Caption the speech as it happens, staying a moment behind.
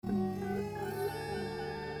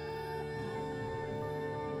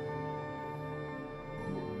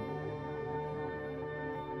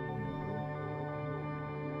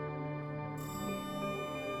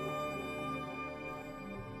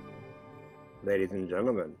Ladies and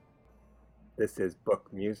gentlemen, this is Book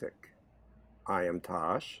Music. I am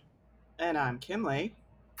Tosh, And I'm Kimley.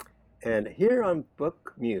 and here on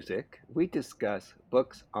Book Music, we discuss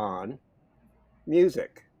books on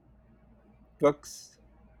music. Books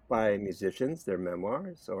by musicians, their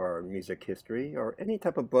memoirs, or music history, or any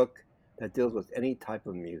type of book that deals with any type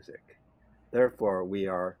of music. Therefore, we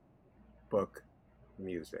are Book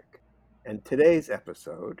Music. And today's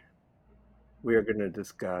episode, we are going to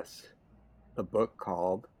discuss the book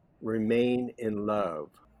called Remain in Love.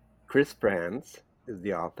 Chris Frantz is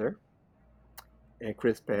the author, and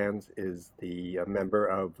Chris Frantz is the member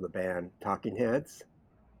of the band Talking Heads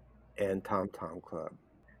and Tom Tom Club.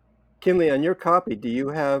 Kinley, on your copy, do you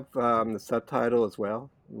have the subtitle as well?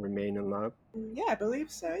 Remain in Love. Yeah, I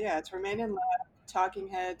believe so. Yeah, it's Remain in Love, Talking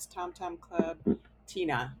Heads, Tom Tom Club,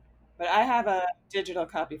 Tina. But I have a digital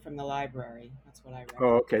copy from the library. That's what I read.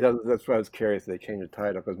 Oh, okay. That's why I was curious. They changed the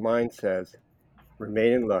title because mine says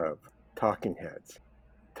Remain in Love, Talking Heads,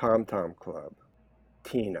 Tom Tom Club,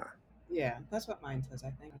 Tina. Yeah, that's what mine says, I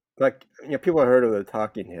think. Like, people have heard of the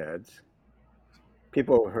Talking Heads.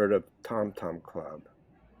 People have heard of Tom Tom Club,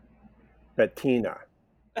 but Tina.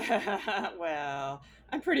 Well,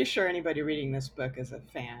 I'm pretty sure anybody reading this book is a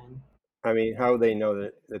fan. I mean, how would they know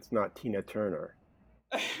that it's not Tina Turner?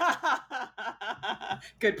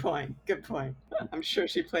 Good point. Good point. I'm sure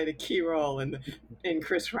she played a key role in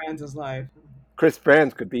Chris Franz's life. Chris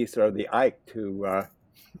Frantz could be sort of the Ike to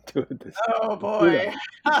this Oh Tina. boy.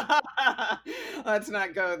 Let's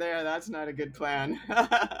not go there. That's not a good plan.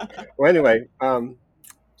 Well, anyway,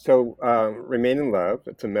 Remain in Love.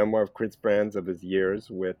 It's a memoir of Chris Frantz of his years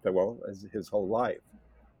with, his whole life,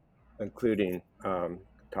 including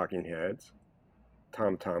Talking Heads,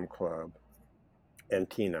 Tom Tom Club, and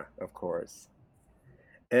Tina, of course.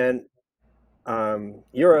 And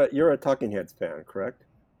you're a Talking Heads fan, correct?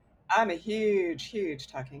 I'm a huge, huge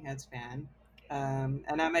Talking Heads fan.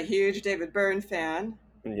 And I'm a huge David Byrne fan.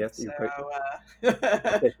 And yes, So okay.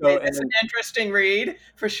 So made this an interesting read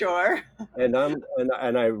for sure. and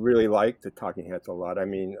I really like the Talking Heads a lot. I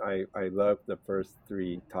mean, I love the first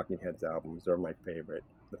three Talking Heads albums. They're my favorite.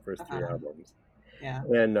 The first three Uh-huh. albums. Yeah.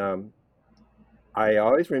 And I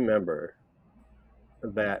always remember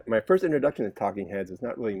that my first introduction to Talking Heads is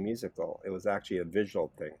not really musical. It was actually a visual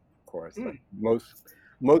thing, of course. Like Mm.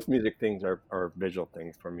 most music things are visual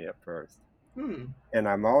things for me at first. Hmm. And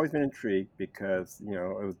I've always been intrigued because,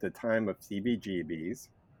 it was the time of CBGBs.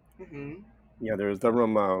 Mm-hmm. There was the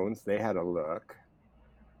Ramones, they had a look.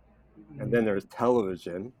 And then Mm-hmm. there's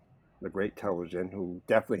television, the great television, who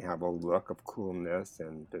definitely have a look of coolness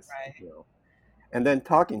and this, and then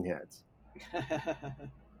Talking Heads. Right.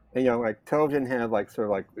 And, like television had like sort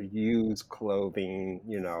of like used clothing,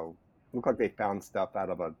 looked like they found stuff out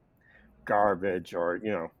of a garbage or,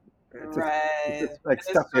 it's Right. just like It's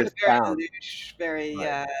stuff they sort of just very found. louche, very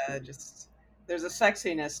Right. just there's a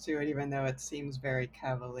sexiness to it, even though it seems very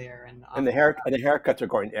cavalier and And off. the haircuts are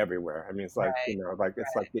going everywhere. I mean, it's like, Right, like right.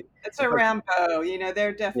 It's a it's like, Rimbaud. They're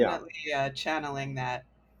yeah, definitely channeling that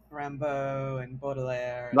Rimbaud and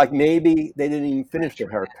Baudelaire like and maybe they didn't even finish French. their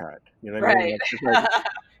haircut. You know what I mean? Right. Like, it's like,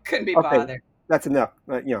 Couldn't be okay, bothered. that's enough.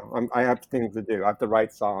 I have things to do. I have to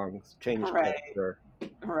write songs, change Right, culture,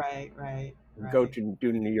 right, right, go right. to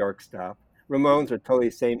do New York stuff. Ramones are totally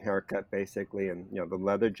same haircut basically, and the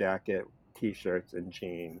leather jacket, t-shirts, and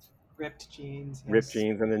jeans, Ripped jeans, ripped yes.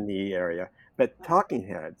 jeans in the knee area. But Talking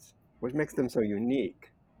Heads, what makes them so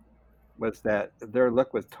unique, was that their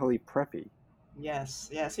look was totally preppy. Yes,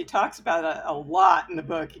 yes. He talks about it a lot in the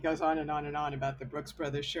book. He goes on and on and on about the Brooks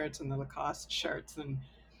Brothers shirts and the Lacoste shirts,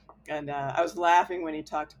 and I was laughing when he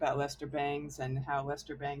talked about Lester Bangs and how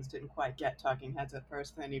Lester Bangs didn't quite get Talking Heads at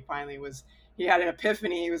first. Then he had an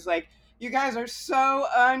epiphany. He was like, "You guys are so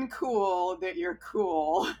uncool that you're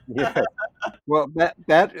cool." Yes. Well, that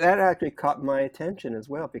actually caught my attention as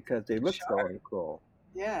well because they look so Sure. uncool.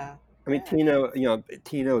 Yeah. I mean, Yeah.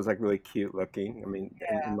 Tina was like really cute looking. I mean,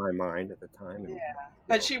 in Yeah. my mind at the time, Yeah. and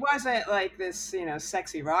But she wasn't like this,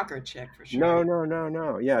 sexy rocker chick for sure. no, no, no,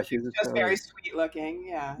 no. Yeah, She she's was just just very sweet looking.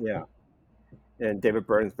 Yeah. yeah. And David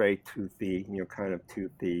Byrne's very toothy, kind of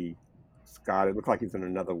toothy. Scott, it looks like he's in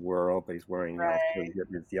another world, but he's wearing, sort Right. of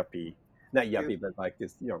this yuppie, not Goof. yuppie, but like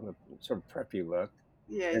this, sort of preppy look.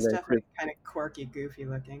 Yeah, And he's then definitely kind of quirky, goofy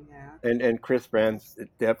looking. Yeah. Chris Frantz, it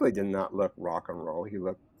definitely did not look rock and roll. He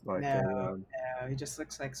looked like No, no, he just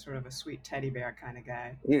looks like sort of a sweet teddy bear kind of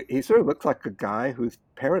guy. he sort of looks like a guy whose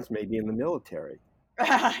parents may be in the military.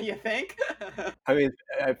 You think? I mean,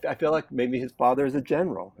 I feel like maybe his father is a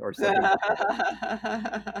general or something like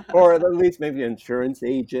that. Or at least maybe an insurance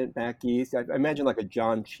agent back east. I imagine like a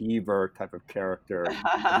John Cheever type of character as the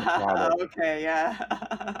father. Okay,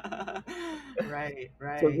 yeah. Right, So,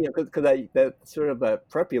 right. because that sort of a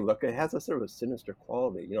preppy look, it has a sort of a sinister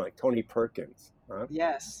quality, like Tony Perkins, huh?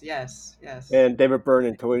 Yes, yes, yes. And David Byrne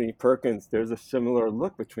and Tony Perkins, there's a similar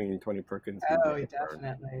look between Tony Perkins and Oh, David Byrne.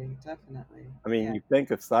 definitely, definitely. I mean, Yeah, you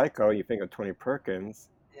think of Psycho, you think of Tony Perkins.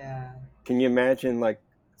 yeah. Can you imagine like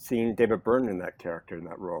seeing David Byrne in that character in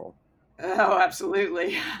that role? Oh,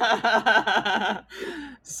 absolutely.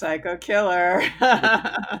 Psycho Killer.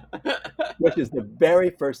 Which is the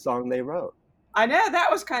very first song they wrote. I know that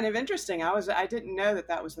was kind of interesting. I didn't know that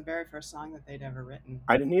that was the very first song that they'd ever written.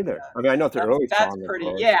 I didn't either. I mean, I know it's an That's early that's song, of pretty.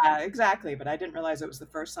 course. Yeah, exactly. But I didn't realize it was the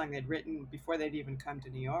first song they'd written before they'd even come to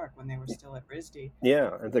New York when they were still at RISD.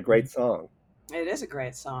 Yeah, it's a great song. It is a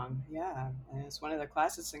great song. Yeah, and it's one of the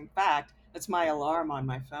classics. In fact, it's my alarm on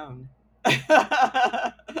my phone.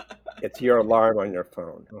 It's your alarm on your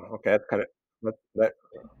phone. Oh, okay,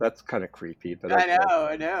 that's kind of creepy, but okay.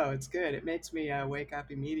 I know. It's good. It makes me wake up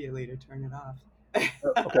immediately to turn it off.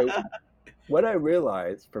 Okay, what I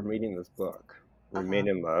realized from reading this book, Uh-huh. Remain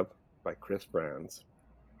in Love by Chris Frantz,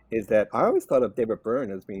 is that I always thought of David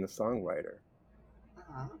Byrne as being the songwriter,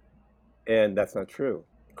 Uh-huh. and that's not true.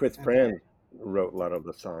 Chris Okay. Frantz wrote a lot of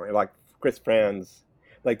the song. Like Chris Frantz,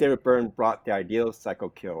 like David Byrne brought the idea of Psycho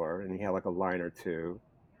Killer, and he had like a line or two,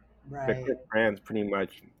 but Right. Chris Frantz pretty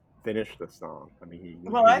much finished the song. I mean,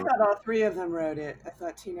 Well, he I thought all three of them wrote it. I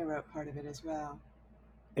thought Tina wrote part of it as well.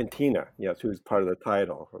 and Tina, yes, who's part of the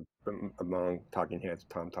title among Talking Heads,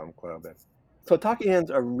 Tom Tom Club. And so Talking Heads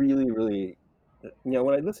are really, really,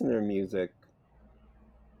 when I listen to their music,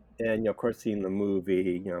 and of course seeing the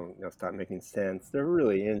movie, start making sense. They're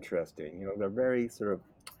really interesting. They're very sort of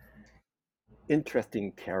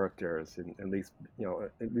interesting characters, and at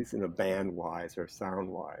least in a band wise or sound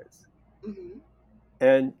wise. Hmm.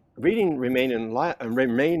 And reading Remain in, not,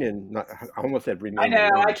 I almost said I Remain in know.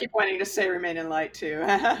 I Love, keep wanting to say "Remain in Light" too.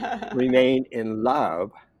 Remain in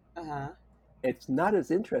Love. Uh-huh. It's not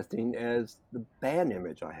as interesting as the band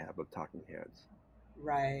image I have of Talking Heads.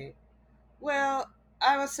 Right. Well,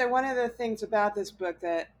 I would say one of the things about this book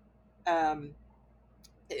that um,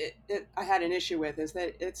 I had an issue with is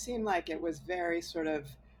that it seemed like it was very sort of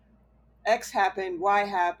X happened, Y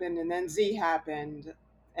happened, and then Z happened.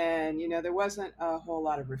 And, there wasn't a whole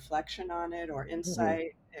lot of reflection on it or Mhm.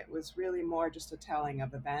 insight. It was really more just a telling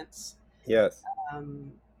of events. Yes.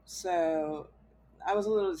 Um, so I was a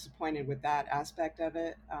little disappointed with that aspect of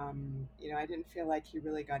it. I didn't feel like he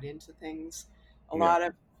really got into things. A Yeah. lot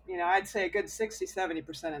of, I'd say a good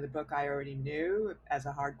 60-70% of the book I already knew as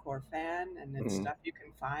a hardcore fan, and it's Mhm. stuff you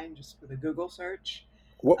can find just with a Google search.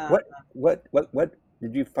 What Uh, what what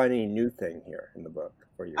did you find any new thing here in the book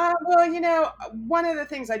for you? well, one of the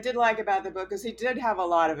things I did like about the book is he did have a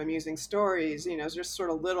lot of amusing stories, just sort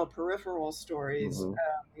of little peripheral stories, Hmm.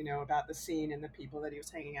 about the scene and the people that he was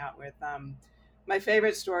hanging out with. My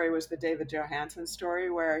favorite story was the David Johansen story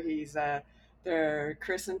where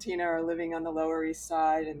Chris and Tina are living on the Lower East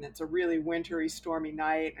Side and it's a really wintry, stormy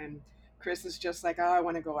night. And Chris is just like, oh, I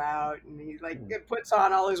want to go out. And he like puts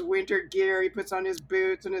on all his winter gear. He puts on his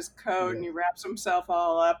boots and his coat Yeah. and he wraps himself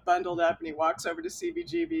all up, bundled up, and he walks over to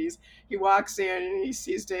CBGB's. He walks in and he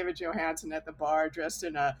sees David Johansen at the bar dressed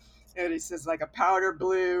in and he says like a powder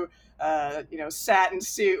blue, satin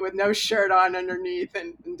suit with no shirt on underneath.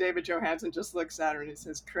 And David Johansen just looks at her and he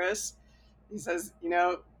says, Chris, he says,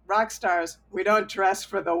 rock stars, we don't dress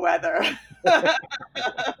for the weather.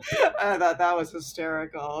 I thought that was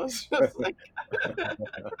hysterical. It's just like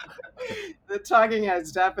the Talking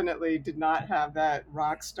Heads definitely did not have that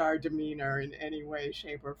rock star demeanor in any way,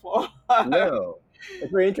 shape, or form. No,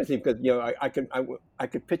 it's very interesting because I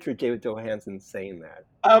could picture David Johansen saying that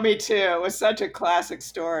Oh, me too. It was such a classic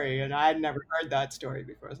story, and I'd never heard that story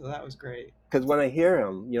before, so that was great. because when I hear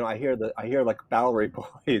him, I hear like Bowery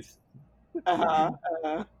Boys. Uh-huh.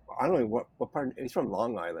 Uh-huh. I don't know what part. He's from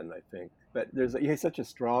Long Island, I think, but he has such a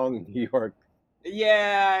strong New York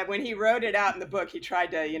Yeah, when he wrote it out in the book, he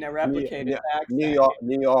tried to, New, replicate his New, accent.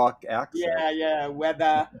 New York accent. Yeah, yeah,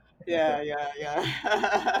 weather. Yeah, yeah,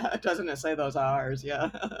 yeah. Doesn't it say those R's? Yeah.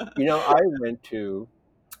 I went to.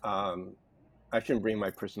 Um, I shouldn't bring my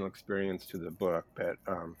personal experience to the book, but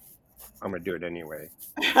I'm gonna do it anyway.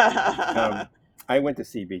 Um, I went to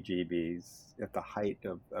CBGB's at the height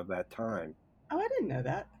of that time. Oh, I didn't know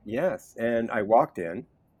that. Yes, and I walked in,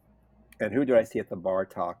 and who do I see at the bar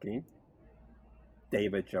talking?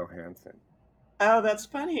 David Johansen. Oh, that's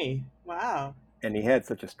funny. Wow. And he had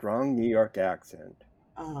such a strong New York accent.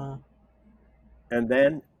 Uh-huh. And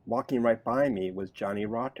then walking right by me was Johnny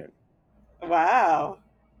Rotten. Wow.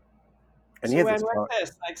 And he So has a when was song,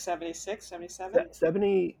 this? Like 76, 77?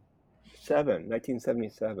 77,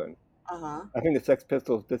 1977. Uh-huh. I think the Sex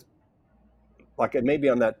Pistols just, like it may be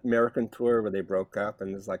on that American tour where they broke up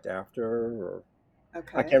and it's like after, or I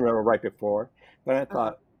Okay. can't remember, right before. But I Uh-huh.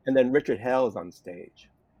 thought, and then Richard Hell is on stage.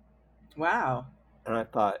 Wow. And I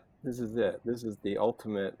thought, this is it. This is the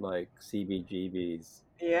ultimate like CBGB's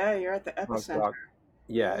Yeah, you're at the punk epicenter. rock.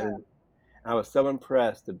 Yeah, Yeah. and I was so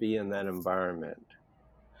impressed to be in that environment.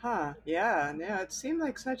 Huh. Yeah. Yeah. It seemed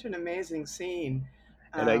like such an amazing scene.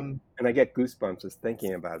 And I Um, and I get goosebumps just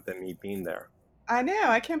thinking about them, me being there. I know.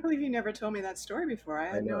 I can't believe you never told me that story before. I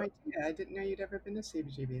I had no know. idea. I didn't know you'd ever been to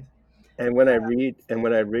CBGB's. And when I read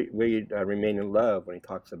Remain in Love, when he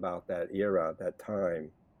talks about that era, that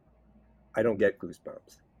time, I don't get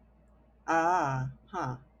goosebumps. Huh.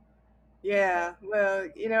 Yeah. Well,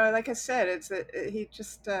 like I said, he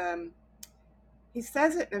just he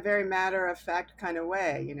says it in a very matter of fact kind of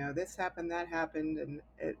way. This happened, that happened, and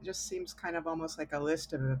it just seems kind of almost like a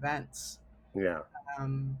list of events. Yeah.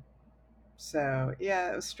 Um, So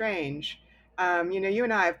yeah, it was strange. You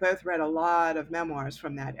and I have both read a lot of memoirs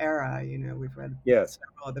from that era. We've read Yes.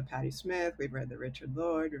 several of the Patti Smith, we've read the Richard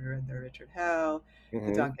Lloyd, we've read the Richard Hell, the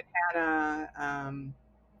Hmm. Duncan Hannah.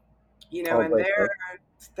 All And great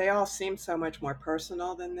books. they all seem so much more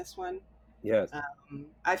personal than this one. Yes.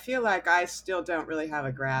 I feel like I still don't really have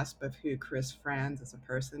a grasp of who Chris Franz as a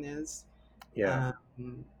person is. Yeah.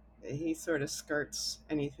 Um, he sort of skirts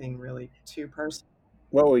anything really too personal.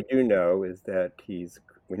 What we do know is that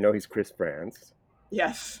we know he's Chris Frantz.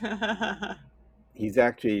 Yes. He's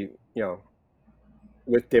actually,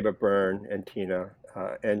 with David Byrne and Tina,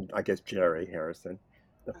 and I guess Jerry Harrison,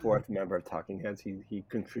 the Uh-huh. fourth member of Talking Heads. He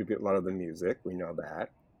contributed a lot of the music. We know that.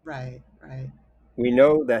 Right, right. We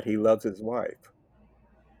know that he loves his wife.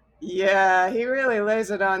 Yeah, he really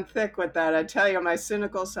lays it on thick with that. I tell you, my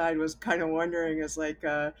cynical side was kind of wondering, is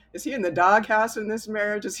he in the doghouse in this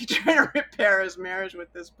marriage? Is he trying to repair his marriage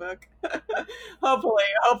with this book?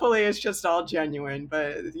 Hopefully it's just all genuine.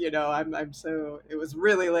 But it was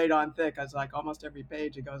really laid on thick. I was like, almost every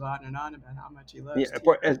page it goes on and on about how much he loves Yeah,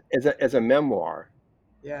 Tina. as a memoir,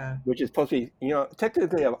 Yeah, which is supposed to be,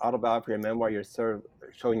 technically an autobiography, a memoir. You're sort of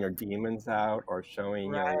showing your demons out, or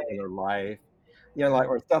showing, your right, inner life, like, right,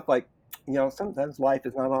 or stuff like, sometimes life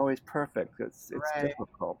is not always perfect. It's right,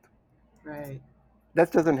 difficult. right.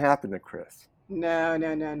 That doesn't happen to Chris. No,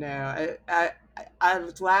 no, no, no. I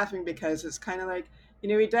was laughing because it's kind of like,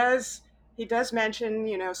 he does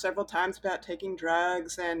mention, several times about taking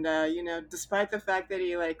drugs, and despite the fact that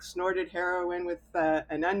he like snorted heroin with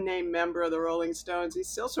an unnamed member of the Rolling Stones, he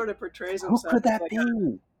still sort of portrays Who himself could as that like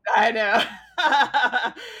be? I know.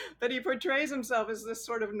 But he portrays himself as this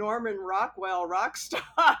sort of Norman Rockwell rock star.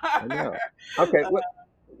 I know. Okay,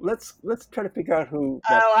 let's try to figure out who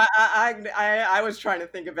that. Oh, I was trying to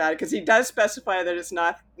think about it because he does specify that it's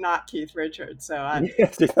not Keith Richards. So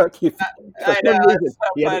Yes, you know, for I know some reason it's so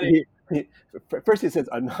he had funny. first he says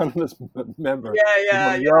anonymous member Yeah, of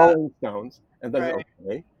yeah, the yeah. Rolling Stones, and then Right.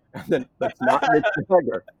 okay, and then that's not Mick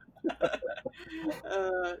Jagger.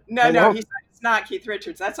 No, And the no, whole he said it's not Keith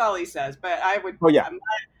Richards. That's all he says. But I would. oh yeah, My,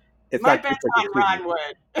 it's my not Keith bet's Richards. on Excuse me. Ron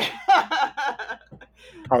Wood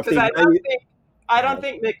Oh, because see I now don't you. think I don't Uh,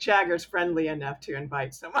 think Mick Jagger's friendly enough to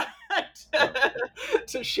invite someone uh,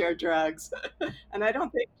 to share drugs, and I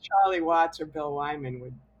don't think Charlie Watts or Bill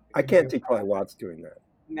Wyman I would can't do. see Charlie Watts doing that,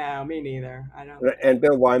 No, me neither. I don't think. and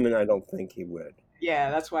Bill Wyman, I don't think he would.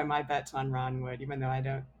 Yeah, that's why my bet's on Ron Wood, even though I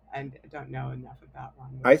don't know enough about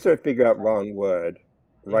Ron I Wood. sort of figure out Ron Wood,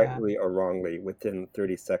 Yeah, rightly or wrongly, within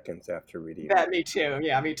 30 seconds after reading a that book. me too.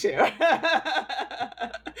 Yeah, me too.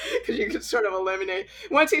 Because you could sort of eliminate.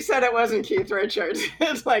 Once he said it wasn't Keith Richards,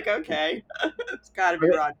 it's like okay, it's got to be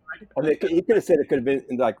Ron And he could have said it could have been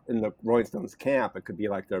in the Rolling Stones camp. It could be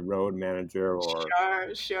like the road manager, or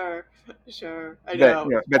Sure, sure, sure. I but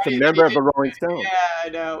know. that's a Funny that he member of the did. Rolling Stones. Yeah, I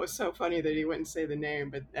know. It was so funny that he wouldn't say the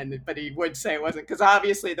name, but he would say it wasn't because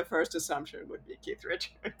obviously the first assumption would be Keith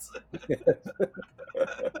Richards.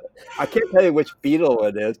 I can't tell you which Beatle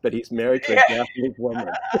it is, but he's married to a Yeah, Japanese woman.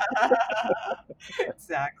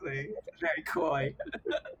 exactly. Very coy.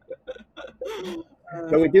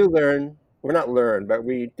 But we Uh, do learn, we're not learn, but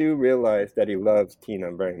we do realize that he loves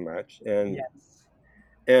Tina very much, yes.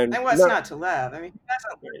 and And what's not not to love? I mean, he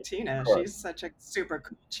doesn't love of Tina. course. She's such a super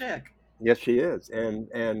cool chick. Yes, she is, and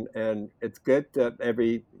it's good that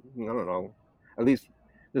every, I don't know, at least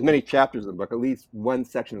there's many chapters of the book. At least one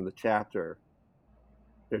section of the chapter,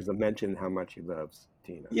 there's a mention how much he loves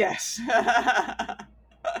Tina. Yes.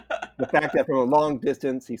 The fact that from a long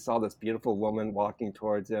distance he saw this beautiful woman walking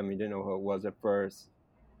towards him. He didn't know who it was at first.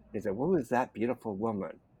 He said, "Who is that beautiful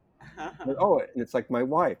woman?" And, oh, and it's like my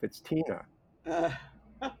wife. It's Tina, Uh,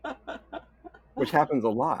 which happens a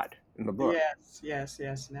lot in the book. yes, yes,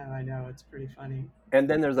 yes. No, I know. It's pretty funny. And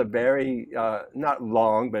then there's a very not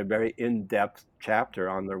long but very in-depth chapter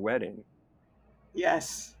on their wedding.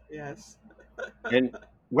 Yes, yes. And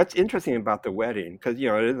what's interesting about the wedding, because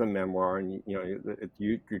it is a memoir, and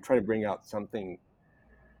you try to bring out something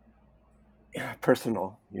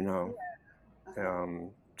personal, Uh-huh.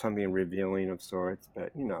 something revealing of sorts,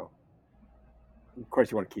 but of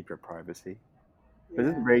course, you want to keep your privacy. But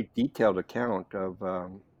this is a Yeah, very detailed account of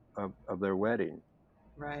their wedding,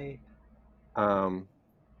 right. um,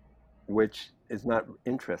 which is not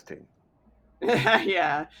interesting.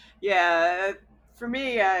 Yeah, yeah. For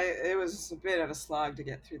me, it was a bit of a slog to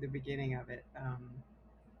get through the beginning of it.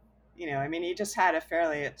 I mean, he just had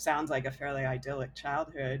it sounds like a fairly idyllic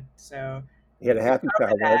childhood. So He had a you happy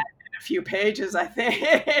cover that childhood. in a few pages, I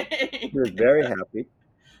He was think. very happy.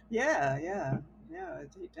 Yeah, yeah. Yeah,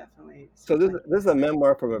 he definitely So seems this like, this is a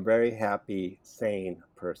memoir from a very happy, sane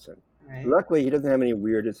person. right? Luckily, he doesn't have any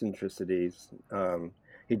weird eccentricities.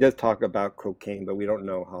 He does talk about cocaine, but we don't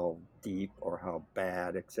know how deep or how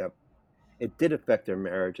bad, except it did affect their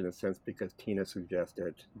marriage in a sense because Tina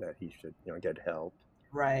suggested that he should, get help.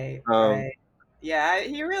 Right, Um, right. Yeah,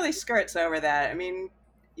 he really skirts over that. I mean,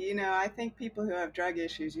 I think people who have drug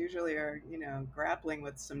issues usually are, grappling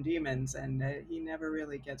with some demons, and he never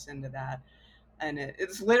really gets into that. And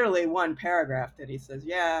it's literally one paragraph that he says,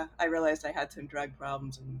 "Yeah, I realized I had some drug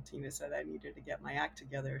problems, and Tina said I needed to get my act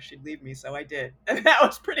together or she'd leave me, so I did." And that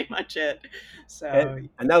was pretty much it. and So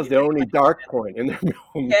and that was he the didn't only want dark point in their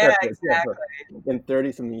Yeah, marriage ever exactly. in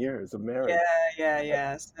 30 some years of Yeah, marriage. yeah,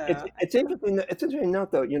 yeah. It's So it's interesting. It's interesting to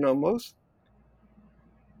note though. Most,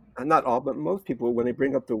 not all, but most people, when they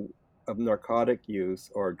bring up the of narcotic use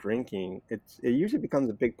or drinking, it usually becomes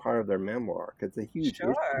a big part of their memoir because it's a huge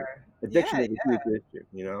issue. sure. Addiction Yeah, is a huge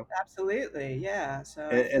issue. absolutely. Yeah. So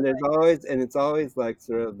I And feel there's like always and it's always like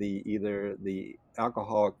sort of either the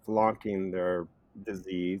alcoholic flaunting their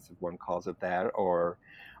disease, if one calls it that, or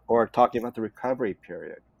talking about the recovery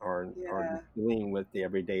period, or yeah, dealing with the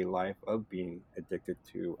everyday life of being addicted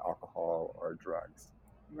to alcohol or drugs.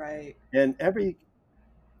 right. And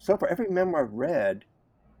for every memoir I've read,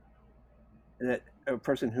 that a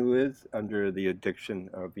person who is under the addiction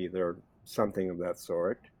of either something of that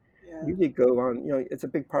sort Yeah. usually go on, it's a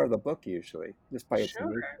big part of the book usually, just by its Sure.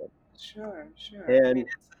 nature. Sure, sure. I mean, And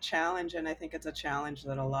it's a challenge, and I think it's a challenge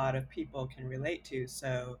that a lot of people can relate to.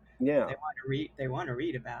 So yeah, they want to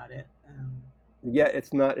read about it. yet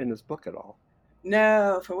it's not in this book at all.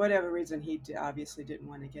 No, for whatever reason, obviously didn't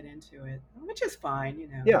want to get into it, which is fine.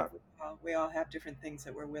 Yeah, We all have different things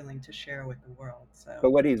that we're willing to share with the world. So,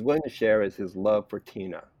 but what he's willing to share is his love for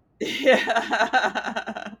Tina.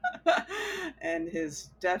 yeah, and his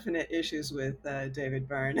definite issues with David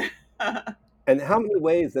Byrne. And how many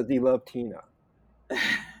ways does he love Tina?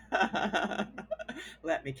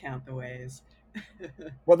 Let me count the ways.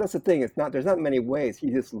 Well, that's the thing. There's not many ways. He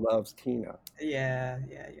just loves Tina. Yeah,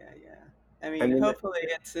 yeah, yeah, yeah. I I mean, mean, hopefully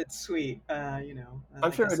it's sweet.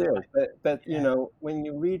 I'm I sure guess. it is, but Yeah. when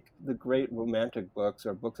you read the great romantic books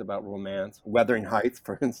or books about romance, Wuthering Heights,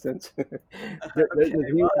 for instance, Okay. there's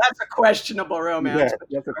Well, that's a questionable yeah, romance, but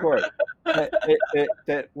yes, of course. But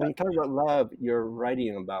that when you talk about love, you're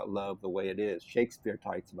writing about love the way it is. Shakespeare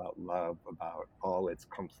talks about love, about all its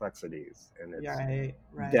complexities and yeah, its right,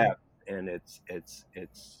 right. depth and its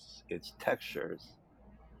textures.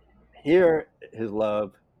 Here, his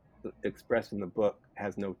love expressed in the book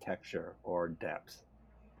has no texture or depth.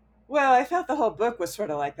 Well, I felt the whole book was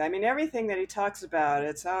sort of like that. I mean, everything that he talks about,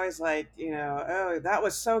 it's always like, oh, that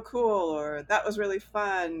was so cool, or that was really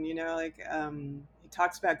fun. He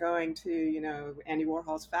talks about going to, Andy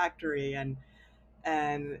Warhol's factory, and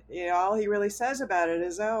all he really says about it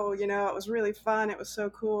is, oh, it was really fun, it was so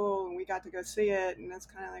cool, and we got to go see it. And it's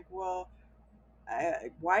kind of like, well,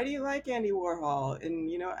 why do you like Andy Warhol?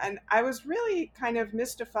 And I was really kind of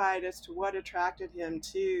mystified as to what attracted him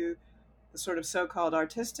to the sort of so-called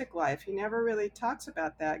artistic life. He never really talks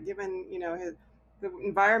about that, given the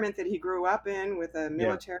environment that he grew up in with a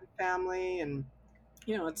Yeah. military family. And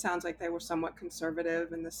it sounds like they were somewhat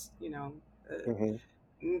conservative in this, Hmm.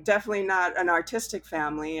 definitely not an artistic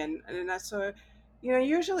family. And that's so,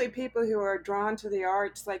 usually people who are drawn to the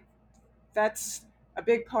arts, like, that's a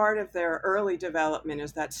big part of their early development,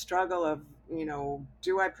 is that struggle of,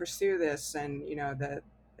 do I pursue this? And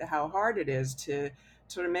how hard it is to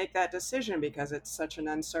sort of make that decision, because it's such an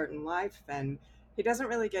uncertain life. And he doesn't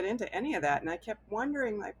really get into any of that. And I kept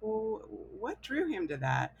wondering, like, well, what drew him to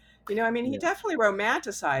that? I mean, he Yeah. definitely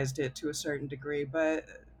romanticized it to a certain degree, but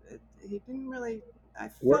he didn't really. I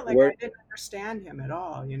Where, felt like where, I didn't understand him at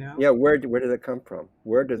all. yeah, where did it come from?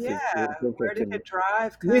 Where does Yeah, his where interest did in the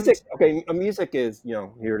drive come music? to? Okay, music is,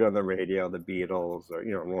 you hear it on the radio, the Beatles or,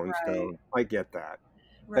 Rolling Right, Stones. I get that.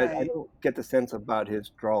 But I right. don't get the sense about his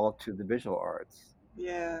draw to the visual arts.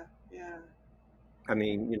 Yeah, yeah, I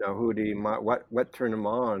mean, who do you, what turned him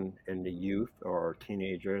on in the youth or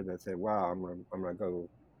teenager that said, wow, I'm gonna go,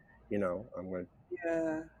 I'm gonna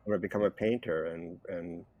yeah. I'm gonna become a painter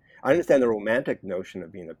and I understand the romantic notion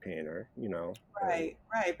of being a painter, and Right,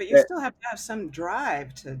 right. But you that, still have to have some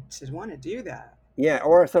drive to want to do that. yeah,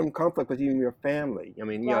 or some conflict with you and your family. I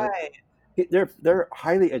mean, Right. they're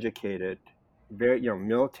highly educated, very,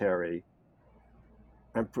 military.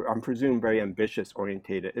 I'm presume very ambitious,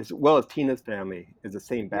 orientated, as well as Tina's family is the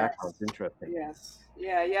same background. It's Yes. interesting. Yes.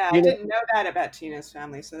 Yeah, yeah. I Tina, didn't know that about Tina's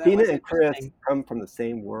family, so that Tina was and Chris interesting. come from the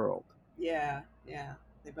same world. Yeah, yeah.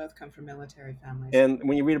 They both come from military families. And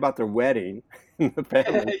when you read about their wedding in the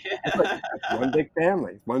family, it's like Yeah. it's one big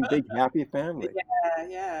family, one big happy family. Yeah,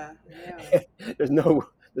 yeah, I know.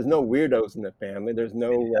 There's no weirdos in the family. There's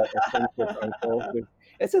no eccentric uncles.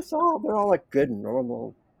 It's just they're all like good,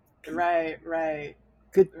 normal, Right, right,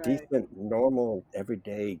 good, right. decent, normal,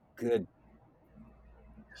 everyday, good.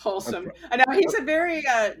 I'm, Wholesome. pro- I know he's I'm, a very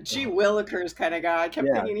G. oh, Willikers kind of guy. I kept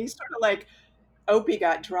yeah, thinking he's sort of like Opie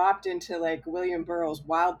got dropped into like William Burroughs'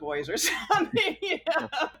 Wild Boys or something.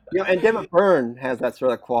 yeah. And David Byrne has that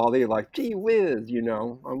sort of quality, like gee whiz,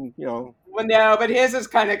 Well, no, but his is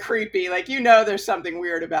kind of creepy. Like there's something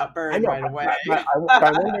weird about I Byrne know, right but, away. but, but,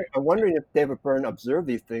 I, but I'm wondering if David Byrne observed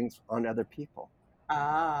these things on other people.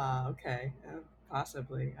 Ah, okay.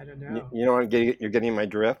 Possibly. I don't You, know. you know, you're getting my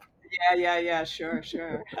drift. Yeah, yeah, yeah. Sure,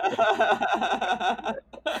 sure. I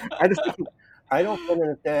just don't, I don't quite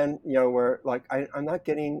understand, where like I'm not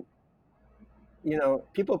getting,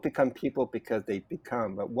 people become people because they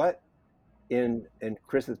become, but what in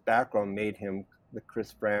Chris's background made him the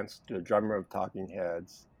Chris France, the drummer of Talking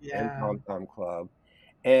Heads and Yeah. Tom Tom Club,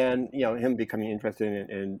 and him becoming interested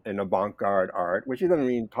in avant-garde art, which he doesn't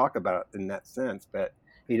even talk about in that sense, but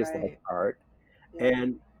he just likes Right. art. Yeah.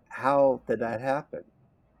 And how did that happen?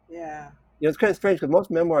 Yeah. It's kind of strange because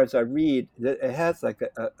most memoirs I read, it has like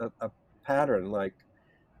a pattern. Like,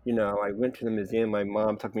 I went to the museum. My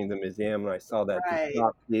mom took me to the museum, and I saw that Right.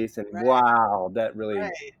 Duchamp piece, and Right. wow, that really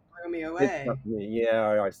Right. Blew me did away. something to me.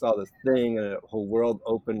 Yeah, I saw this thing, and the whole world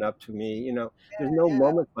opened up to me. There's no Yeah.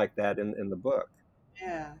 moments like that in the book.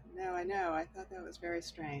 Yeah, no, I know. I thought that was very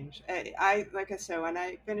strange. I like I said, when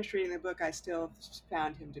I finished reading the book, I still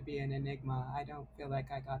found him to be an enigma. I don't feel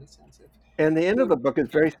like I got a sense of And the end of who. the book is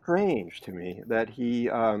very strange to me. That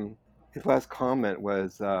his last comment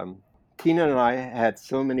was, Tina and I had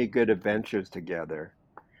so many good adventures together,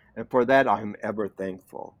 and for that I'm ever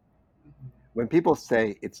thankful. When people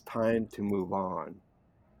say it's time to move on,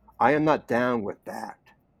 I am not down with that.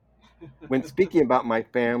 When speaking about my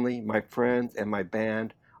family, my friends, and my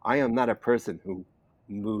band, I am not a person who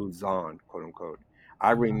moves on, quote unquote.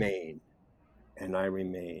 I Uh-huh. remain, and I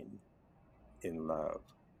remain in love.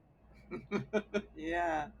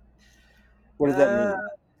 Yeah. What does that Uh, mean?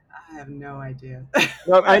 I have no idea.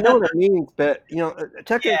 No, I know what it means, but Yeah,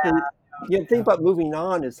 technically, the thing no. about moving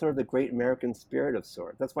on is sort of the great American spirit of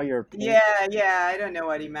sorts. That's why you're a painter. Yeah, yeah. I don't know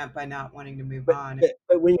what he meant by not wanting to move But, on. but,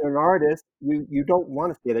 but when you're an artist, you don't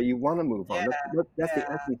want to stay there. You want to move Yeah, on. That's the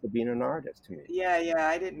yeah, essence of being an artist to me. yeah, yeah.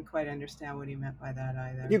 I didn't quite understand what he meant by that If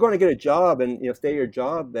either. you're going to get a job and stay at your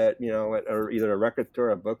job at or either a record store,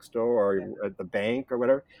 a bookstore, Yeah, or at the bank or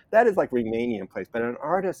whatever, that is like remaining in place. But an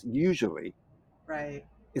artist usually right.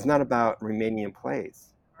 is not about remaining in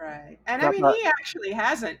place. Right. It's And I not mean, about he actually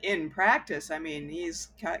hasn't in practice. I mean, he's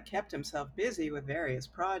kept himself busy with various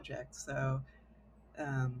projects. So,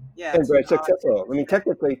 yeah, and it's an very odd thing successful. to I mean, say.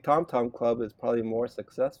 technically, Tom Tom Club is probably more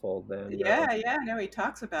successful Yeah, yeah. No, he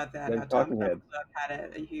talks about that, how than Tom Talking Tom Heads. Club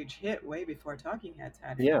had a huge hit way before Talking Heads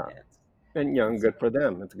had any Yeah, hits. and So, good for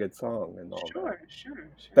them. It's a good song and all that. sure, sure,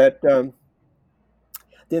 sure. But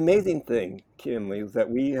the amazing thing, Kimberly, is that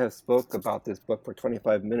we have spoke about this book for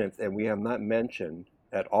 25 minutes and we have not mentioned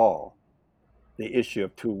at all the issue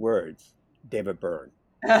of two words, David Byrne.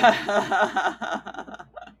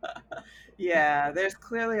 Yeah, there's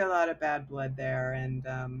clearly a lot of bad blood there. And,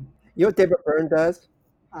 You know what David Byrne does?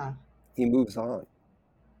 huh. He moves on.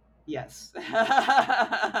 Yes.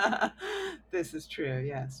 This is true.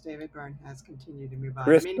 Yes. David Byrne has continued to move on.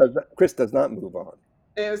 I mean, Chris does not move on.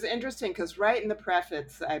 it was interesting because right in the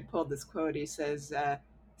preface, I pulled this quote. He says,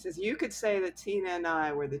 says, you could say that Tina and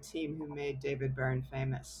I were the team who made David Byrne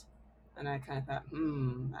famous. And I kind of thought,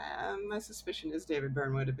 my suspicion is David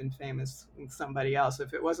Byrne would have been famous with somebody else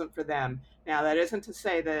if it wasn't for them. Now, that isn't to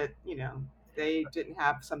say that, they didn't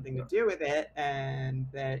have something to do with it and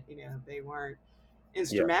that, they weren't Yeah.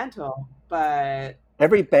 instrumental, but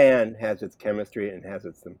Every band has its chemistry and has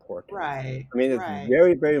its importance. right, I mean, it's right,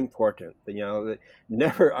 very, very important that, that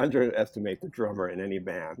never underestimate the drummer in any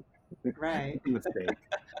band. right. It's a mistake.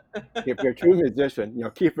 If you're a true musician,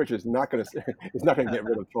 Keith Richards is not going to is not going to get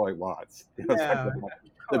rid of Troy Watts. It's not No, gonna happen. of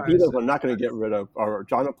The course, Beatles of are not going to get course. rid of, or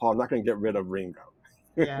John and Paul are not going to get rid of Ringo.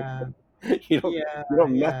 Yeah, you don't yeah,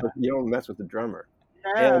 yeah. you don't mess with the drummer.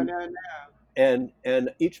 No, And no, no.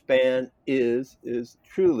 each band is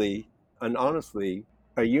truly and honestly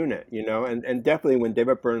a unit, and definitely when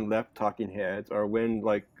David Byrne left Talking Heads, or when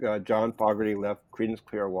like John Fogerty left Creedence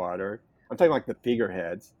Clearwater, I'm talking like the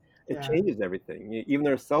figureheads. It Yeah. changes everything. Even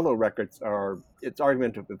their solo records it's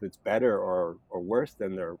argumentative if it's better or worse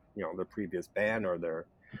than their previous band or their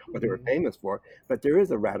what they were Mhm. famous for. But there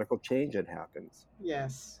is a radical change that happens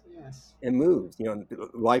Yes, yes. and moves.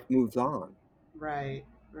 Life moves on. Right,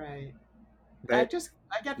 right. But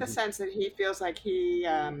I get the sense that he feels like he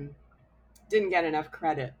didn't get enough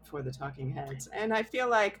credit for the Talking Heads. And I feel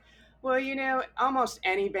like, well, almost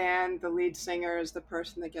any band, the lead singer is the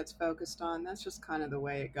person that gets focused on. That's just kind of the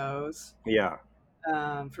way it goes, yeah.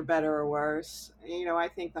 for better or worse. I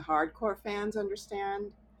think the hardcore fans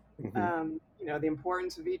understand, Hmm. the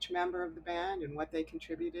importance of each member of the band and what they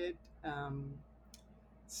contributed. Um,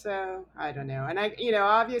 So I don't know. And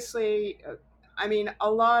obviously, I mean, a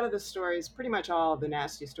lot of the stories, pretty much all of the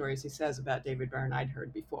nasty stories he says about David Byrne, I'd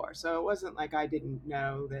heard before. So it wasn't like I didn't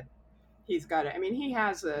know that he's got it. I mean, he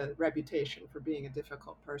has a reputation for being a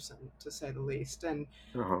difficult person, to say the least. And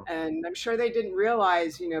Uh-huh. and I'm sure they didn't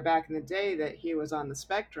realize, back in the day that he was on the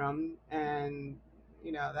spectrum, and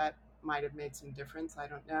that might have made some difference. I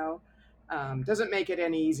don't know. Doesn't make it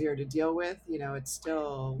any easier to deal with. It's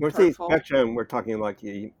still When we say hurtful. spectrum, we're talking like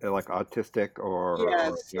autistic or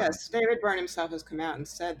Yes, yes. David Byrne himself has come out and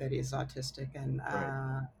said that he's autistic, and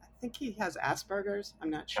right, I think he has Asperger's. I'm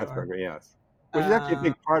not sure. Asperger, yes, which is actually a Uh,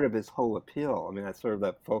 big part of his whole appeal. I mean, that's sort of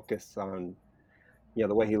that focus on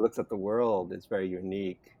the way he looks at the world is very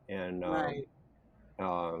unique, and right.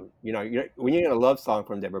 when you get a love song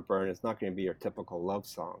from David Byrne, it's not going to be your typical love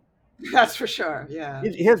song. That's for sure. Yeah,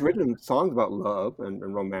 He has written songs about love and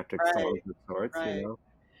romantic songs right, of sorts, right, right.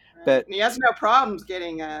 but And he has no problems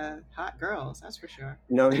getting hot girls. That's for sure.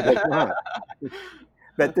 no, he does not.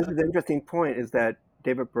 But this is an interesting point: is that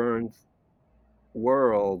David Byrne's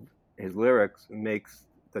world, his lyrics makes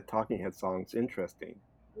the Talking Head songs interesting.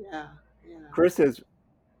 Yeah, yeah. Chris's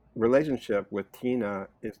relationship with Tina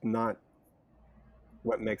is not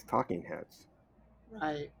what makes Talking Heads.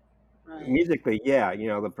 Right, right. Musically, yeah,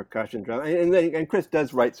 the percussion drum, and Chris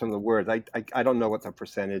does write some of the words. I don't know what the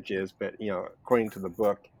percentage is, but according to the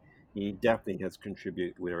book, he definitely has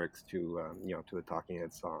contributed lyrics to the Talking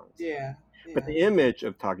Heads songs. Yeah, But yeah, the image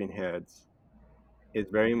of Talking Heads is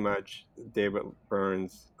very much David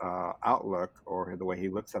Byrne's outlook or the way he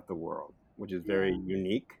looks at the world, which is very yeah,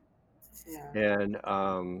 unique, yeah.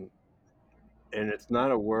 and it's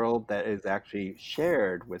not a world that is actually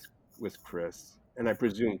shared with Chris, and I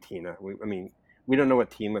presume Tina. I mean, we don't know what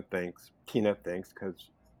Tina thinks, because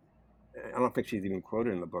I don't think she's even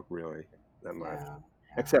quoted in the book really that much, Yeah,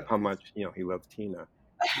 except how yeah. much he loves Tina,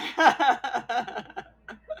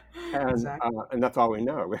 Exactly. and that's all we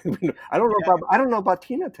know. I don't know about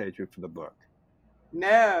Tina, to tell you the truth, for the book.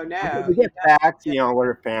 No, Okay, no, we he get doesn't. facts, Yeah, what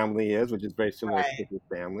her family is, which is very similar to right, Chris's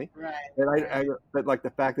family. right, But right. but like the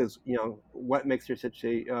fact is, what makes her such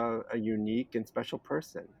a unique and special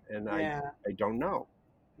person, and Yeah, I don't know.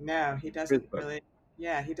 no, he Chris doesn't book, really.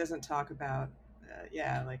 Yeah, he doesn't talk about.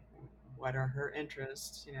 Yeah, like what are her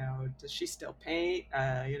interests? Does she still paint?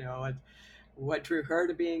 What drew her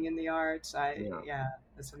to being in the arts? yeah. Yeah,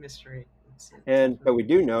 it's a mystery. It's But definitely. we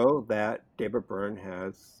do know that David Byrne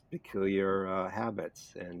has peculiar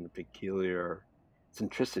habits and peculiar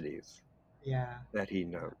centricities Yeah, that he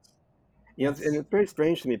yeah, notes. And yes. it's very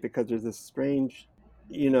strange to me, because there's this strange,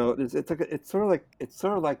 it's sort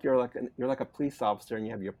of like you're like a police officer and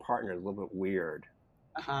you have your partner, a little bit weird,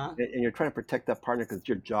 Uh huh. and you're trying to protect that partner because it's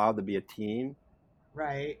your job to be a team.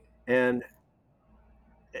 Right. And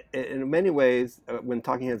in many ways, when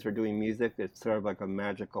Talking Heads were doing music, it's sort of like a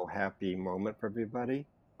magical, happy moment for everybody.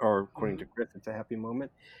 Or according Mm-hmm. to Chris, it's a happy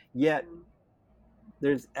moment. Yet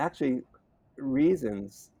there's actually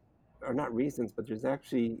reasons, or not reasons, but there's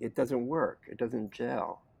actually it doesn't work. It doesn't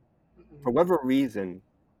gel Mm-hmm. for whatever reason,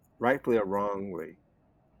 rightfully or wrongly.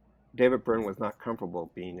 David Byrne was not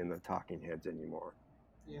comfortable being in the Talking Heads anymore.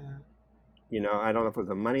 Yeah. I don't know if it was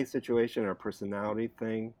a money situation or a personality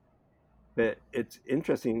thing, but it's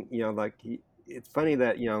interesting. It's funny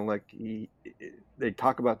that they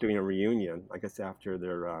talk about doing a reunion, I guess after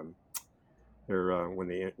their when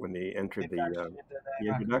they entered Induction into the the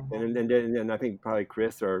Rock and Roll introduction, Hall. and I think probably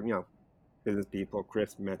Chris or business people,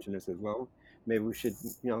 Chris mentioned this as well. Maybe we should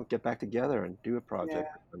get back together and do a Yeah.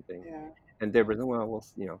 project or something. Yeah. And Yeah. Deborah said, well,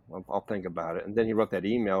 I'll think about it. And then he wrote that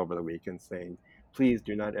email over the weekend saying, please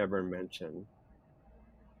do not ever mention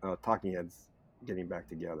Talking Heads getting back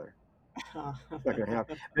together. It's not going to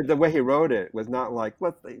happen. But the way he wrote it was not like,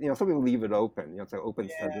 some people leave it open. It's an open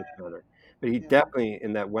subject Yeah. matter. But he Yeah. definitely,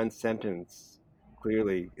 in that one sentence,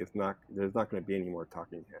 clearly, there's not going to be any more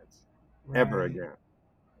Talking Heads ever Right. again.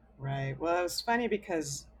 Right. Well, it was funny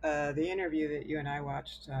because the interview that you and I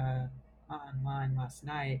watched online last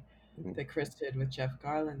night Mhm. that Chris did with Jeff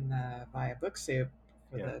Garland via BookSoup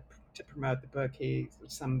for Yeah. the to promote the book,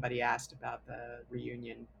 somebody asked about the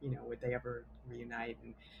reunion. Would they ever reunite?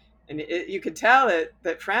 And you could tell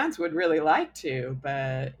that Franz would really like to,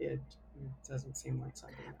 but it doesn't seem like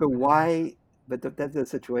something that But would ever. why? But that's the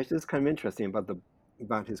situation. It's kind of interesting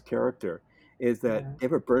about his character is that Yeah.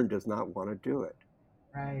 David Byrne does not want to do it.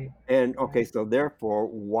 Right. And okay, Right. so therefore,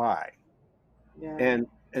 why? Yeah. And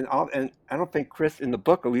I don't think Chris in the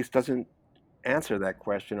book at least doesn't answer that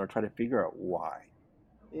question or try to figure out why.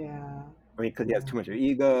 Yeah. I mean, because he has Yeah. too much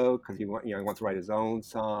ego, because he wants to write his own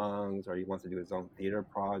songs, or he wants to do his own theater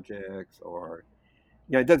projects, or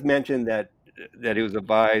it does mention that he was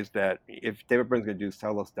advised that if David Byrne's going to do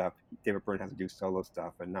solo stuff, David Byrne has to do solo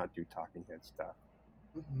stuff and not do Talking Head stuff.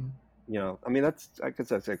 Hmm. I mean, I guess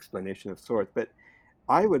that's an explanation of sorts, but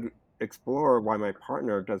I would explore why my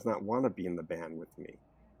partner does not want to be in the band with me.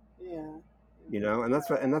 Yeah.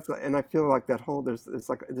 And I feel like that whole there's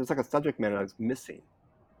like a subject matter that's missing.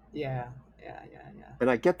 Yeah. Yeah. Yeah. Yeah. And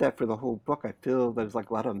I get that for the whole book. I feel there's like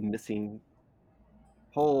a lot of missing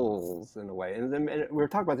holes in a way. And then and we were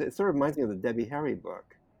talking about it. It sort of reminds me of the Debbie Harry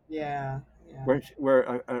book, Yeah. Yeah. where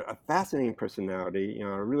a fascinating personality,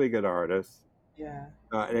 a really good artist, Yeah.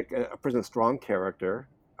 and a person of strong character,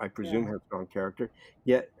 I presume Yeah. has strong character.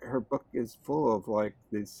 Yet her book is full of like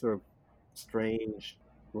this sort of strange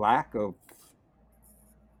lack of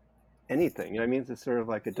anything. You know what I mean? It's sort of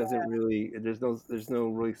like it doesn't really. There's no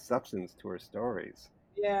really substance to her stories.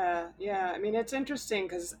 Yeah, yeah. I mean, it's interesting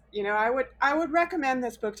because I would recommend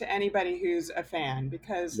this book to anybody who's a fan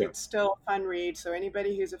because Yeah, it's still a fun read. So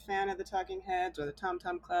anybody who's a fan of the Talking Heads or the Tom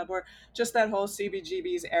Tom Club or just that whole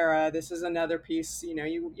CBGB's era, this is another piece.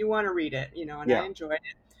 You want to read it. And I yeah, enjoyed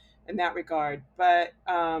it in that regard. But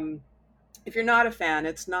if you're not a fan,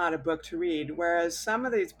 it's not a book to read. Whereas some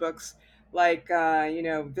of these books, like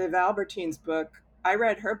Viv Albertine's book, I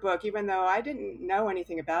read her book even though I didn't know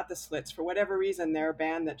anything about the Slits. For whatever reason, they're a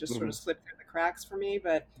band that just sort hmm of slipped through the cracks for me.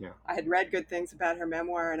 But yeah. I had read good things about her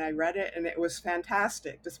memoir, and I read it, and it was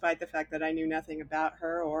fantastic, despite the fact that I knew nothing about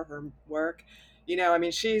her or her work. I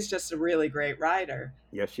mean, she's just a really great writer.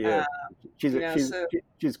 Yes, she Uh, is. She's a, so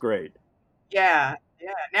she's great. yeah, yeah.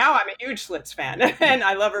 Now I'm a huge Slits fan, and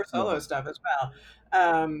I love her solo Yeah, stuff as well.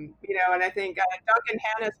 And I think Duncan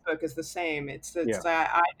Hannah's book is the same. yeah.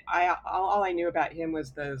 All I knew about him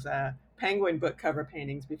was those Penguin book cover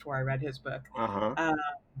paintings before I read his book. Uh-huh. Um,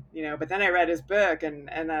 but then I read his book and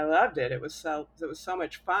I loved it. It was so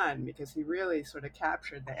much fun because he really sort of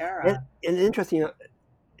captured the And, era. and interesting,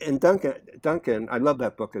 and Duncan, I love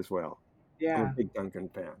that book as well. I'm a Yeah, big Duncan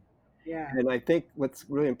fan. yeah, And I think what's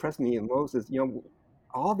really impressed me most is,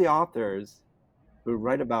 all the authors who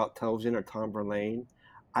write about television or Tom Verlaine,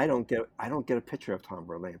 I don't get a picture of Tom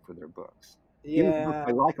Verlaine for their books. Even the books yeah.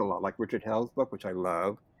 I like a lot, like Richard Hell's book, which I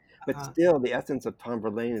love, but Uh, still the essence of Tom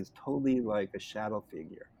Verlaine is totally like a shadow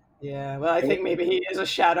figure. yeah. Well, I And think maybe he is a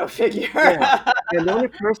shadow figure. yeah, and the only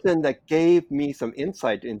person that gave me some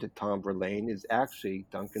insight into Tom Verlaine is actually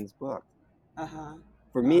Duncan's book. Uh-huh.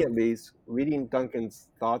 For me, Oh, at least, reading Duncan's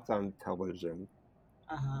thoughts on television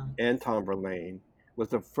uh-huh. and Tom Verlaine was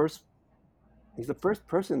the first. He's the first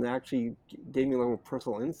person that actually gave me a little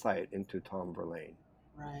personal insight into Tom Verlaine.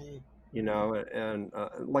 Right. You Right. know, and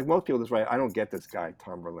like most people, just right. I don't get this guy,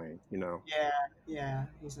 Tom Verlaine. Yeah. Yeah.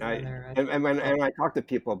 He's I another. and I talk to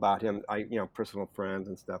people about him. Personal friends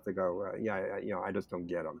and stuff. They go, yeah, I just don't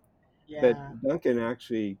get him. But Yeah. Duncan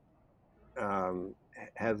actually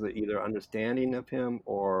has either understanding of him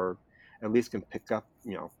or at least can pick up,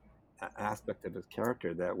 aspect of his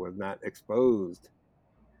character that was not exposed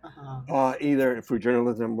Uh-huh. either through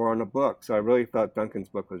journalism or in a book. So I really thought Duncan's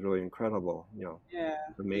book was really incredible. Yeah. Yeah.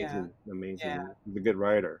 Amazing, Yeah. amazing. He's a good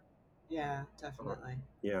writer. Yeah. Uh, Definitely.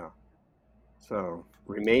 yeah. So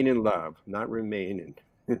remain in love, not remain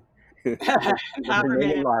in. Not Remain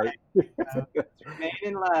remain in in light. love. Remain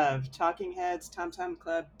in love. Talking Heads, Tom Tom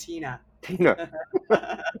Club, Tina. Tina.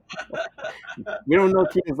 We don't know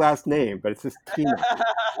Tina's last name, but it's just Tina.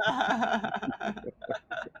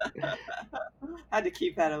 Had to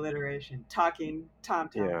keep that alliteration. Talking Tom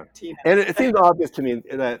Tom Yeah. Tina. And it seems obvious to me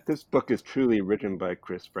that this book is truly written by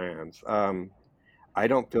Chris Frantz. I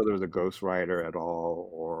don't feel there was a ghostwriter at all,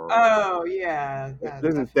 or Oh yeah, yeah,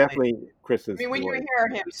 this is definitely. definitely I Chris's mean, when you voice. hear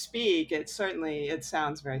him speak, it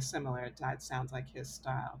sounds very similar. It sounds like his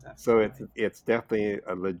style, So definitely. it's definitely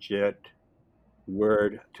a legit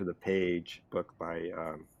word to the page book by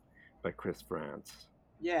Chris Frantz.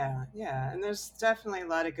 Yeah, yeah, and there's definitely a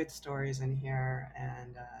lot of good stories in here,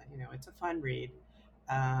 and it's a fun read.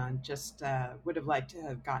 Just would have liked to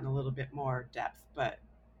have gotten a little bit more depth, but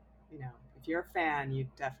if you're a fan, you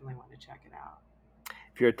definitely want to check it out.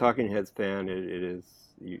 If you're a Talking Heads fan, it is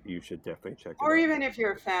you should definitely check it Or out. even if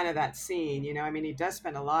you're a fan of that scene, I mean, he does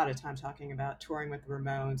spend a lot of time talking about touring with the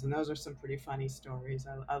Ramones, and those are some pretty funny stories.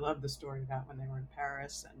 I love the story about when they were in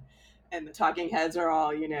Paris, and the Talking Heads are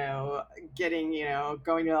all, getting,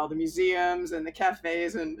 going to all the museums and the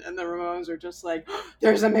cafes, and the Ramones are just like,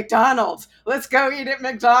 there's a McDonald's, let's go eat at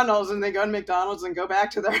McDonald's, and they go to McDonald's and go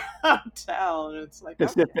back to their hotel, and it's like,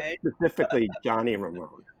 okay. Specifically, Johnny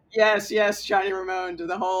Ramone. Yes, yes, Johnny Ramone.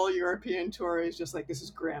 The whole European tour is just like, this is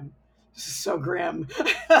grim. This is so grim.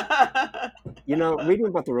 Reading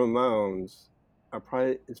about the Ramones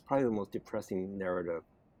is probably the most depressing narrative of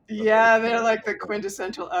any Yeah, they're band like the ever.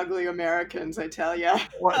 quintessential ugly Americans, I tell ya.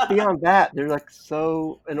 Well, beyond that, they're like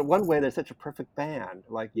so. In one way, they're such a perfect band.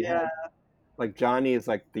 Like you Yeah. have, like Johnny is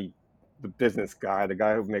like the business guy, the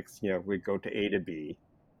guy who makes we go to A to B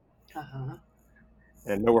Uh-huh.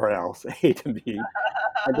 and nowhere else, A to B.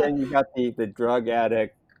 And then you got the drug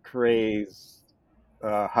addict, crazed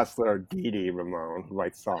hustler Dee Dee Ramone, who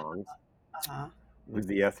writes songs, Uh-huh. who's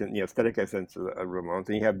the aesthetic essence of Ramones.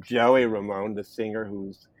 And you have Joey Ramone, the singer,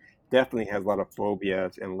 who's definitely has a lot of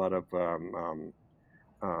phobias and a lot of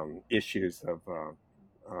issues of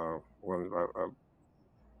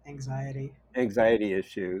Anxiety. anxiety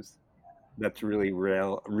issues. That's really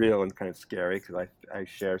real and kind of scary because I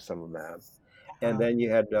share some of that. And Uh-huh. then you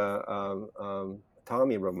had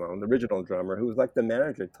Tommy Ramone, the original drummer, who was like the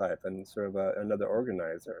manager type and sort of another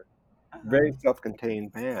organizer. Uh-huh. Very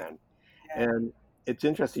self-contained band. Yeah. And it's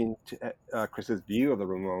interesting to Chris's view of the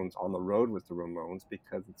Ramones on the road with the Ramones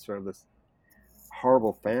because it's sort of this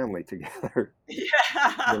horrible family together.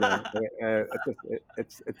 Yeah.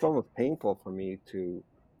 It's almost painful for me to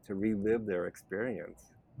relive their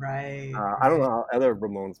experience. Right, I don't know right. how other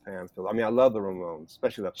Ramones fans feel. I mean, I love the Ramones,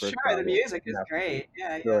 especially the Sure, first the album, music is Masterpiece, great.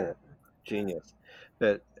 Yeah, yeah. brilliant, genius.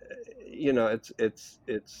 But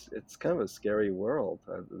it's kind of a scary world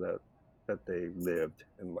that they lived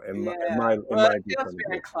Yeah. in Well, my it feels viewpoint of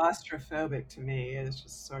very view. claustrophobic to me. It's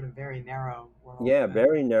just sort of very narrow world, Yeah, but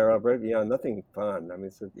very narrow, very nothing fun. I mean,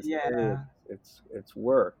 it's really yeah. it's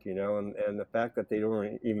work, and the fact that they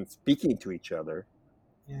don't even speaking to each other,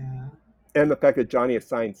 Yeah. and the fact that Johnny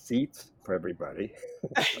assigned seats for everybody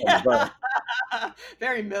on the bus,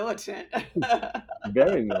 Very militant.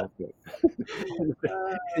 very militant. Oh,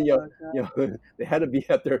 God. They had to be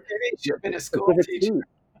at their Maybe he should have been a school specific teacher. seat.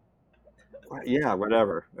 Yeah,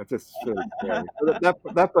 whatever. That's just really scary. So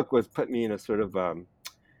that book was put me in a sort of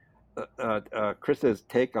Chris's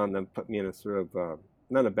take on them put me in a sort of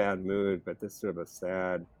not a bad mood, but this sort of a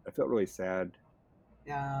sad. I felt really sad.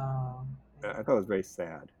 Oh, I thought it was very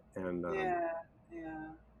sad, yeah, yeah.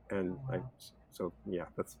 Oh, and I well. so yeah,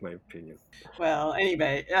 that's my opinion. Well,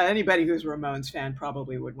 anybody who's a Ramones fan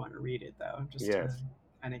probably would want to read it, though, just to Yes.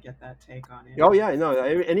 kind of get that take on it. Oh yeah, no.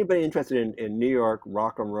 Anybody interested in New York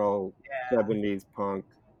rock and roll, Yeah. 70s punk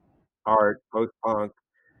art, post punk,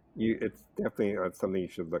 it's definitely something you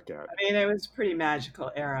should look at. I mean, it was a pretty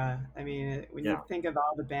magical era. I mean, when you Yeah. think of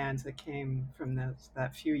all the bands that came from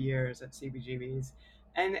that few years at CBGB's,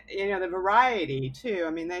 and the variety too. I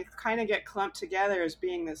mean, they kind of get clumped together as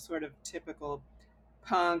being this sort of typical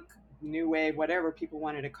punk, new wave, whatever people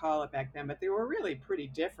wanted to call it back then. But they were really pretty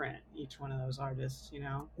different. Each one of those artists.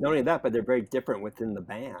 Not only that, but they're very different within the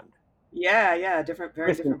band. Yeah, yeah, very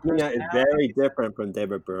Chris and different Tina is very personalities. different from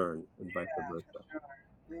David Byrne and vice Yeah, versa. for sure.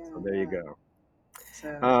 So Yeah, there you yeah. go.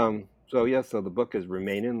 So. So yeah, so the book is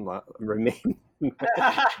Remain One Remain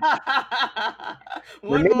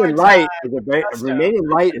more in time, Light is a very gusto. Remain in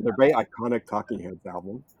Light is a very iconic Talking Heads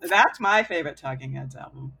album. That's my favorite Talking Heads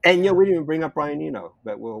album. And Yeah. we didn't even bring up Brian Eno,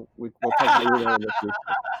 but we'll talk about Eno in the future.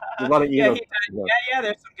 There's a lot of Yeah, Eno he stuff does. in the book. Yeah, yeah.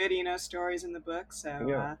 There's some good Eno stories in the book. So,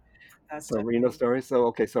 Yeah. That's So Reno Stephanie. story. So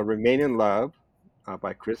okay, so Remain in Love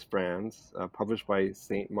by Chris Franz, published by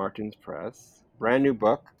St. Martin's Press. Brand new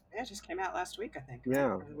book. Yeah, it just came out last week, I think, right?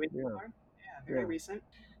 Yeah, Or the week yeah, before. Yeah, very yeah. recent.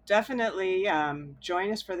 Definitely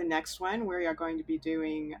join us for the next one. We are going to be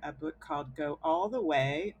doing a book called Go All the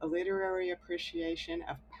Way, A Literary Appreciation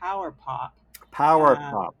of Power Pop. Power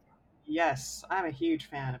Uh, pop. yes, I'm a huge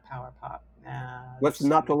fan of power pop. There's What's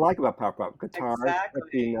not to some, like about power pop? Guitars, catchy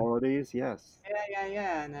exactly. melodies. Yes.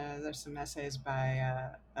 Yeah. And there's some essays by,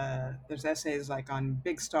 there's essays like on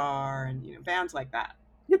Big Star and, bands like that.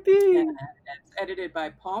 And Yippee! it's edited by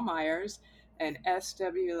Paul Myers and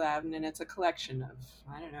S.W. Loudon, and it's a collection of,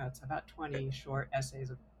 I don't know, it's about 20 short essays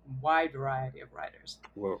of a wide variety of writers.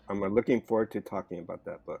 Well, I'm looking forward to talking about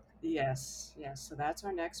that book. Yes. So that's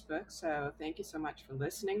our next book. So thank you so much for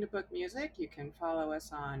listening to Book Music. You can follow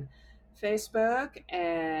us on Facebook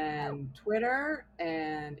and Twitter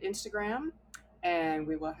and Instagram. And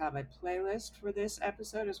we will have a playlist for this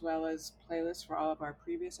episode as well as playlists for all of our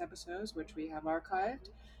previous episodes, which we have archived.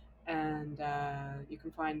 And you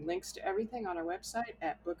can find links to everything on our website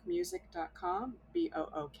at bookmusik.com,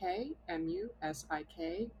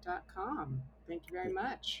 BOOKMUSIK.com. Thank you very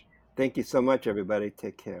much. Thank you so much, everybody.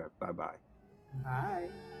 Take care. Bye bye. Bye.